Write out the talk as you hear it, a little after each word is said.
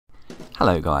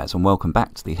Hello guys, and welcome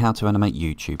back to the How to Animate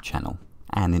YouTube channel.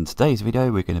 And in today's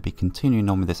video we're going to be continuing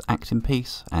on with this acting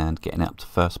piece and getting up to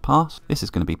first pass. This is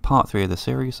going to be part 3 of the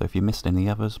series, so if you missed any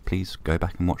others, please go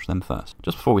back and watch them first.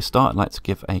 Just before we start, I'd like to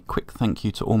give a quick thank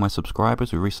you to all my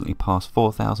subscribers. We recently passed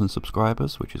 4,000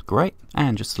 subscribers, which is great.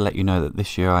 And just to let you know that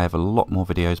this year I have a lot more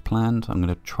videos planned. I'm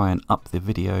going to try and up the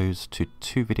videos to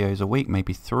 2 videos a week,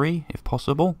 maybe 3 if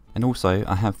possible. And also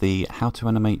I have the How to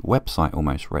Animate website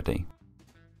almost ready,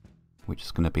 which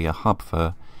is going to be a hub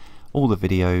for all the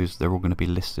videos. They're all going to be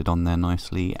listed on there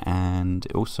nicely, and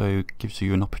it also gives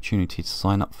you an opportunity to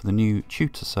sign up for the new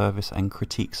tutor service and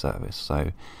critique service.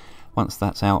 So once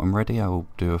that's out and ready, I will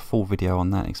do a full video on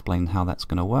that, explain how that's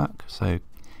going to work. So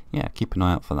yeah, keep an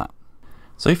eye out for that.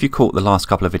 So if you caught the last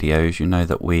couple of videos, you know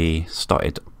that we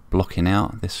started blocking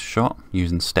out this shot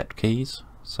using stepped keys.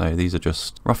 So these are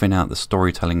just roughing out the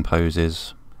storytelling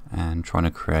poses and trying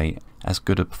to create as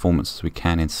good a performance as we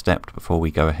can in stepped before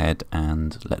we go ahead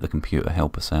and let the computer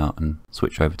help us out and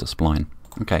switch over to spline.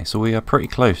 Okay, so we are pretty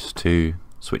close to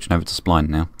switching over to spline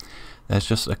now. There's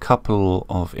just a couple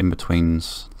of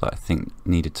in-betweens that I think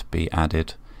needed to be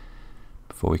added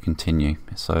before we continue.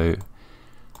 So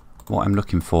what I'm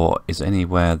looking for is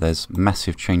anywhere there's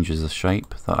massive changes of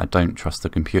shape that I don't trust the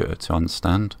computer to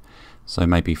understand. So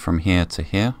maybe from here to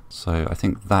here. So I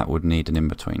think that would need an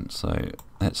in-between. So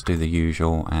let's do the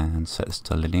usual and set this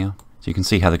to linear. So you can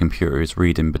see how the computer is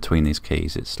reading between these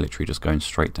keys. It's literally just going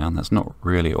straight down. That's not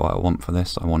really what I want for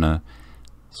this. I want to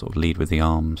sort of lead with the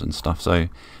arms and stuff. So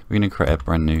we're going to create a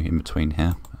brand new in-between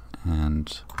here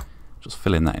and just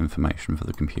fill in that information for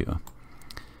the computer.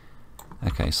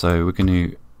 Okay, so we're going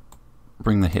to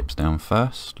bring the hips down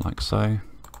first, like so.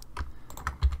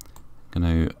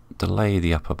 Going to delay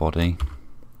the upper body.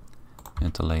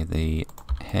 Going to delay the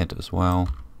head as well.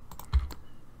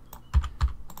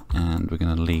 And we're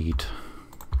going to lead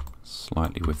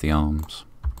slightly with the arms.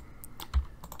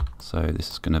 So this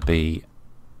is going to be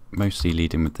mostly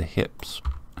leading with the hips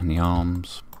and the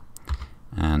arms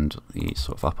and the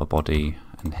sort of upper body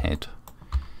and head.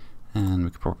 And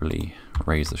we could probably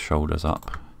raise the shoulders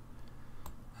up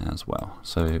as well.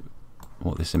 So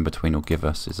what this in between will give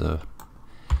us is a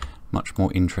much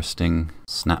more interesting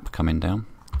snap coming down.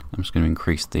 I'm just going to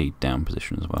increase the down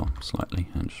position as well slightly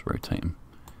and just rotate them.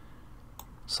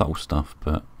 Subtle stuff,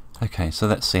 but okay, so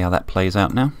let's see how that plays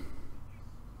out now.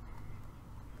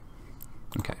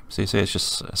 Okay, so you see it's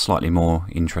just slightly more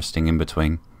interesting in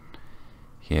between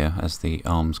here as the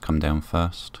arms come down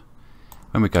first.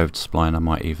 When we go to spline, I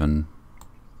might even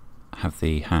have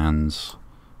the hands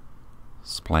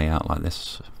splay out like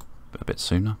this a bit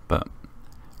sooner, but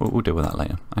we'll deal with that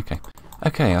later.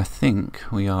 Okay, I think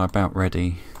we are about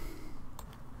ready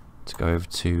to go over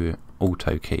to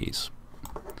auto keys.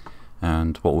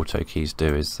 And what auto keys do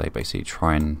is they basically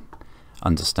try and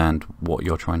understand what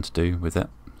you're trying to do with it.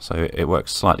 So it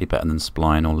works slightly better than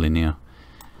spline or linear.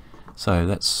 So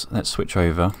let's switch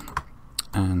over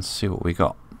and see what we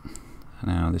got.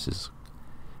 Now this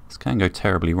can go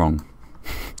terribly wrong.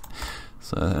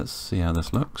 So let's see how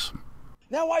this looks.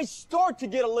 Now I start to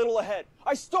get a little ahead.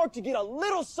 I start to get a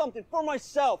little something for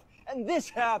myself, and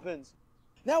this happens.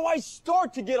 Now I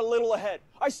start to get a little ahead.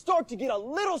 I start to get a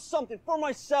little something for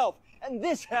myself, and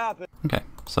this happens. Okay,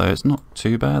 so it's not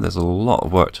too bad. There's a lot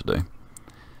of work to do.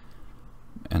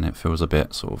 And it feels a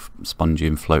bit sort of spongy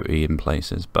and floaty in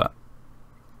places, but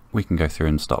we can go through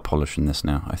and start polishing this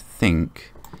now. I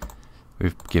think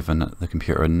we've given the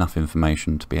computer enough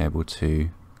information to be able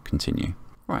to continue.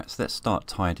 Right, so let's start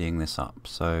tidying this up.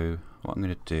 So what I'm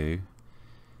going to do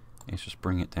is just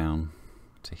bring it down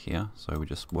to here. So we're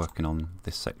just working on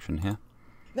this section here.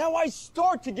 Now I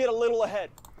start to get a little ahead.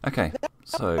 Okay,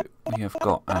 so we have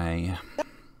got a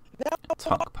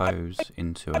tuck pose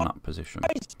into an up position,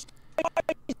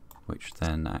 which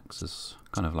then acts as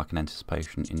kind of like an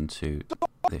anticipation into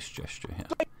this gesture here.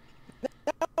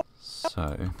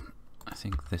 So I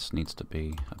think this needs to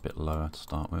be a bit lower to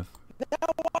start with.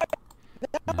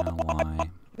 Now Y.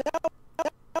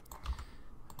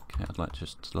 Okay, I'd like to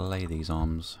just delay these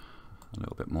arms a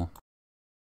little bit more.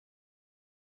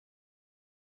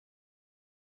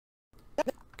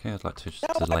 Okay, I'd like to just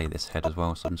delay this head as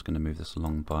well, so I'm just going to move this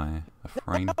along by a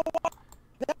frame.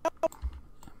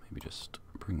 Maybe just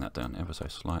bring that down ever so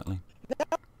slightly.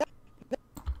 I'm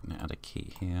going to add a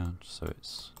key here, so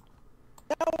it's...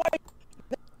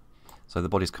 So the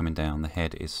body's coming down, the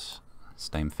head is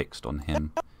staying fixed on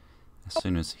him. As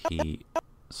soon as he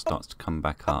starts to come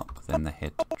back up, then the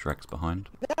head drags behind.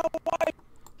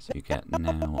 So you get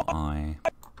now I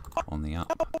on the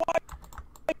up.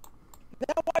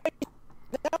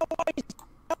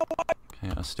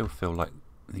 Okay, I still feel like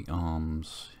the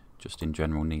arms just in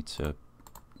general need to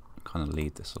kind of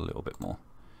lead this a little bit more.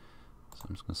 So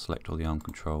I'm just going to select all the arm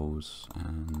controls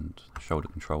and shoulder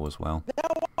control as well,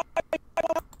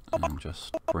 and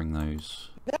just bring those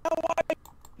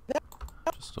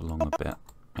just along a bit,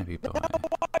 maybe by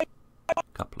a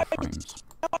couple of frames.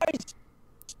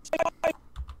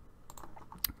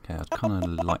 Okay, I'd kind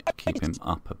of like to keep him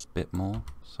up a bit more.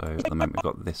 So at the moment we've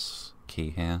got this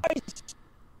key here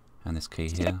and this key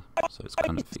here, so it's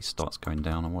kind of, if he starts going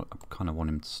down, I kind of want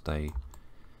him to stay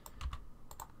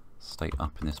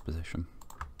up in this position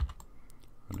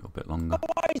a little bit longer.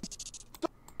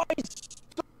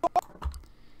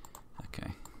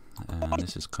 Okay, and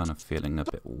this is kind of feeling a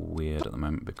bit weird at the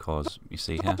moment because you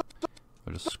see here,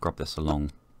 I'll just scrub this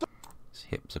along. His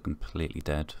hips are completely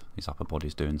dead, his upper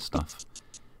body's doing stuff,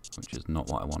 which is not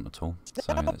what I want at all.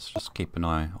 So let's just keep an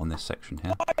eye on this section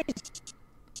here.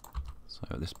 So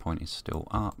at this point he's still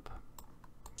up.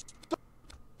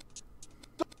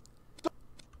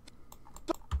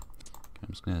 Okay, I'm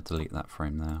just going to delete that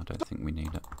frame there, I don't think we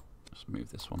need it. Just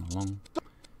move this one along.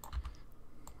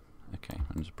 Okay,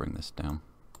 and just bring this down.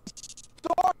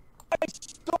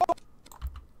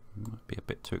 Might be a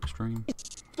bit too extreme.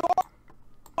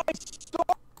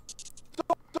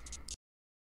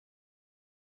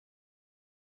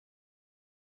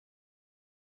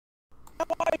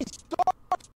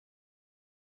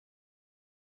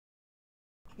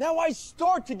 Now I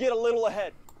start to get a little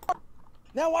ahead.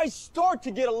 Now I start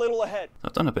to get a little ahead.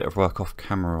 I've done a bit of work off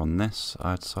camera on this.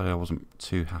 I'd say I wasn't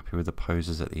too happy with the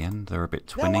poses at the end. They're a bit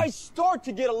twinny. Now I start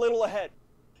to get a little ahead.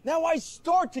 Now I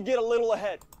start to get a little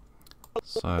ahead.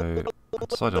 So I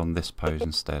decided on this pose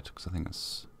instead because I think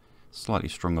it's a slightly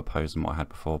stronger pose than what I had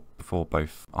before. Before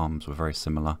both arms were very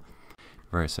similar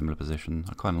position.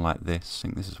 I kind of like this. I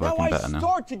think this is working better now. Now I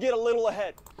start to get a little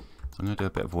ahead. So I'm going to do a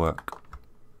bit of work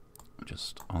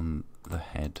just on the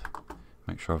head.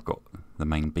 Make sure I've got the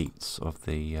main beats of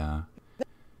the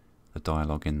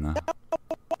dialogue in there.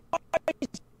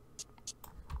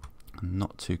 I'm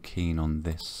not too keen on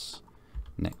this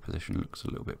neck position. It looks a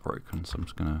little bit broken, so I'm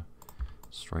just going to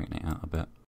straighten it out a bit.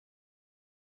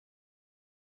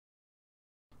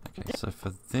 Okay, so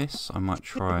for this I might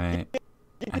try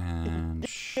and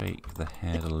shake the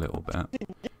head a little bit,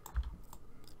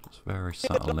 just very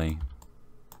subtly.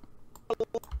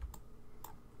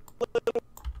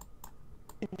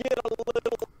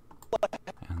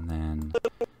 And then,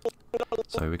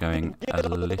 so we're going a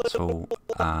little,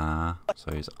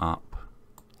 so he's up,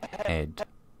 head,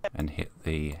 and hit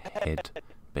the head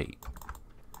beat.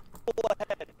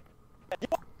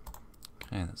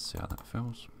 Okay, let's see how that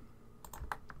feels.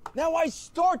 Now I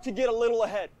start to get a little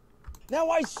ahead. Now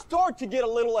I start to get a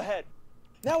little ahead.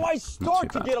 Now I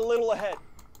start to get a little ahead.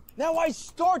 Now I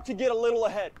start to get a little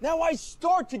ahead. Now I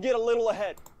start to get a little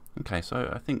ahead. Okay, so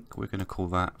I think we're going to call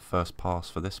that first pass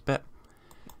for this bit.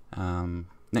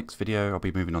 Next video I'll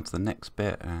be moving on to the next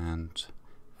bit and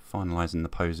finalising the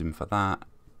posing for that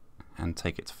and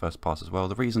take it to first pass as well.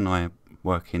 The reason I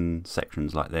work in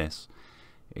sections like this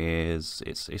is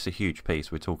it's a huge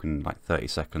piece. We're talking like 30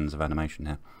 seconds of animation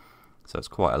here, so it's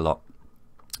quite a lot.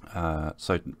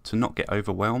 So to not get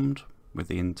overwhelmed with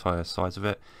the entire size of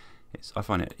it, I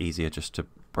find it easier just to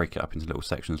break it up into little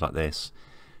sections like this,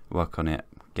 work on it,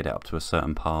 get it up to a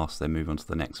certain pass, then move on to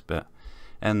the next bit.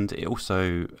 And it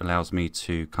also allows me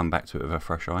to come back to it with a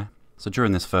fresh eye. So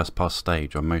during this first pass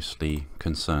stage I'm mostly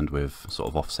concerned with sort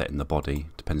of offsetting the body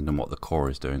depending on what the core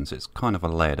is doing, so it's kind of a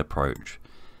layered approach.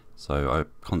 So I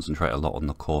concentrate a lot on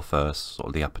the core first, sort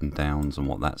of the up and downs and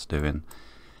what that's doing,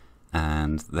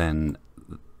 and then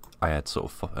I add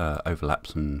sort of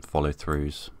overlaps and follow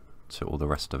throughs to all the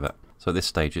rest of it. So at this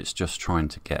stage it's just trying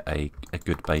to get a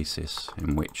good basis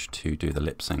in which to do the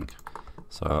lip sync.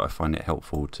 So I find it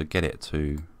helpful to get it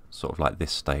to sort of like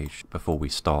this stage before we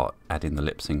start adding the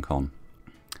lip sync on.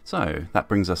 So that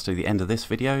brings us to the end of this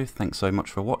video. Thanks so much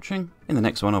for watching. In the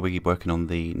next one I'll be working on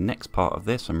the next part of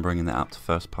this and bringing that up to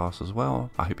first pass as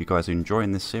well. I hope you guys are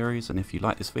enjoying this series, and if you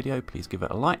like this video please give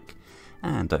it a like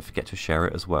and don't forget to share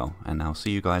it as well, and I'll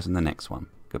see you guys in the next one.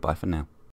 Goodbye for now.